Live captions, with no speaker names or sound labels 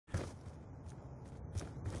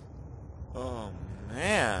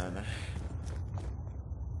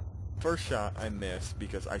First shot I missed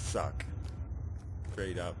because I suck.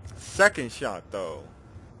 Straight up. Second shot though,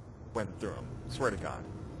 went through him. Swear to God.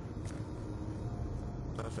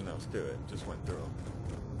 Nothing else to it. Just went through him.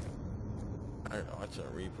 I gotta watch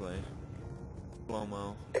that replay.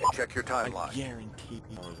 Slow-mo. Check your I timeline. guarantee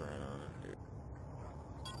I was right on it, dude.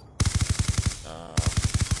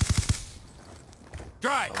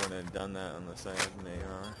 Try. I wouldn't have done that unless I had an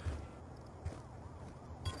AR.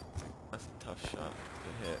 That's a tough shot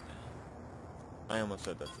to hit. I almost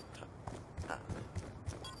said that's a tough.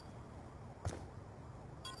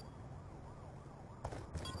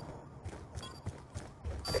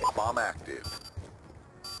 Bomb active.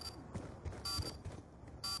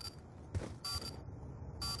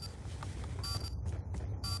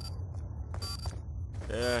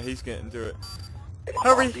 Yeah, he's getting through it. Bomb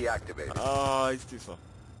Hurry! deactivated. Oh, he's too slow.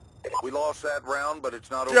 We lost that round, but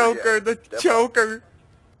it's not over Joker, yet. the Step up. Joker!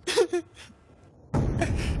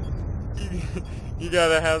 you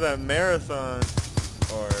gotta have that marathon,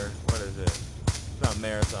 or what is it? It's not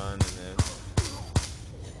marathon, and it's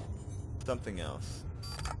something else.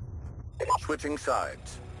 Switching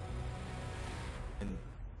sides. And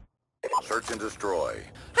Search and destroy.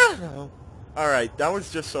 I don't know. Alright, that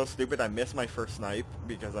was just so stupid. I missed my first snipe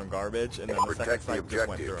because I'm garbage, and then the second Protect the snipe just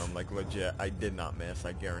went through objectives. him. Like, legit, I did not miss.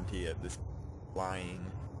 I guarantee it. This lying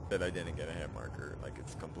that I didn't get a hit marker. Like,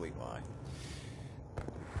 it's a complete lie.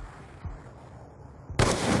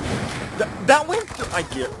 That went through. I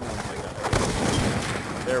get. Oh my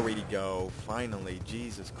God. There we go. Finally.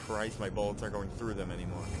 Jesus Christ, my bullets aren't going through them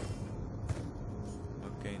anymore.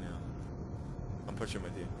 Okay, now. I'm pushing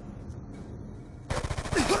with you.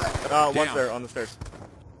 Oh, one's there on the stairs.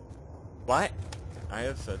 What? I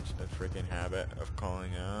have such a freaking habit of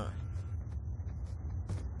calling out.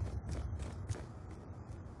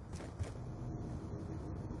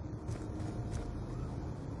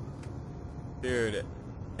 Dude,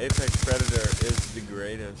 Apex Predator is the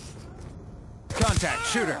greatest. Contact.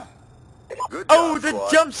 Shooter. Good Oh, job, the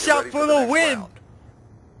squad. jump Get shot ready for the next win! round.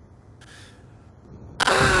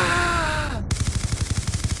 Ah!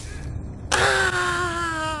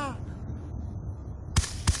 Ah!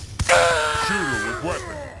 Shooter with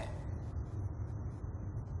weapon.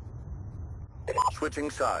 Switching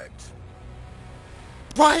sides.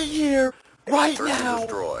 Right here! Right Search and now!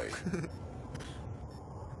 destroy.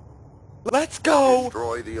 Let's go!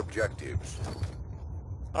 Destroy the objectives.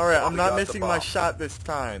 Alright, I'm We not got the missing my bomb. shot this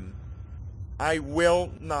time. I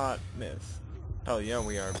will not miss. Hell yeah,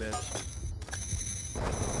 we are, bitch.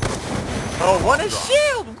 Oh, what a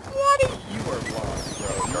shield! What a... You are lost, bro.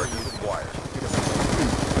 Charges acquired.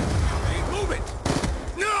 Hey, move it.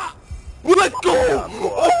 Nah. Let's Good job, go!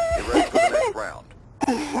 squad. Get ready for the next round.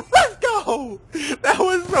 Let's go! That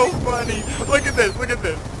was so funny. Look at this, look at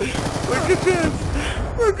this. Look at this.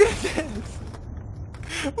 Look at this.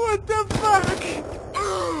 What the fuck?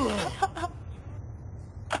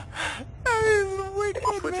 That is wicked,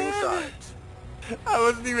 Switching man. sides. I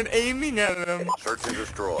wasn't even aiming at him. Search and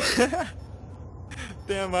destroy.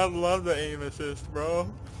 Damn, I love the aim assist,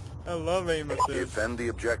 bro. I love aim assist. Defend the I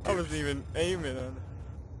objectives. wasn't even aiming on it.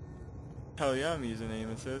 Hell yeah, I'm using aim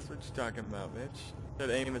assist. What you talking about, bitch? Said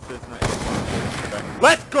aim assist, not aim.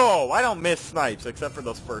 Let's go! I don't miss snipes except for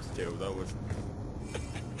those first two. That was.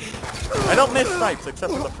 I don't miss snipes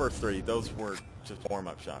except for the first three. Those were just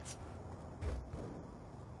warm-up shots.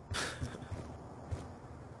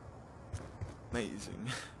 Amazing.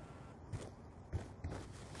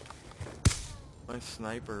 My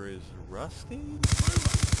sniper is rusty,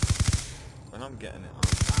 and I'm getting it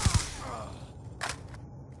on.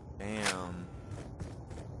 Damn.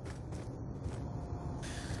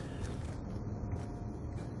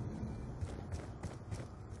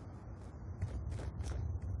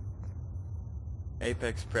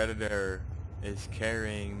 Apex Predator is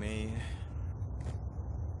carrying me.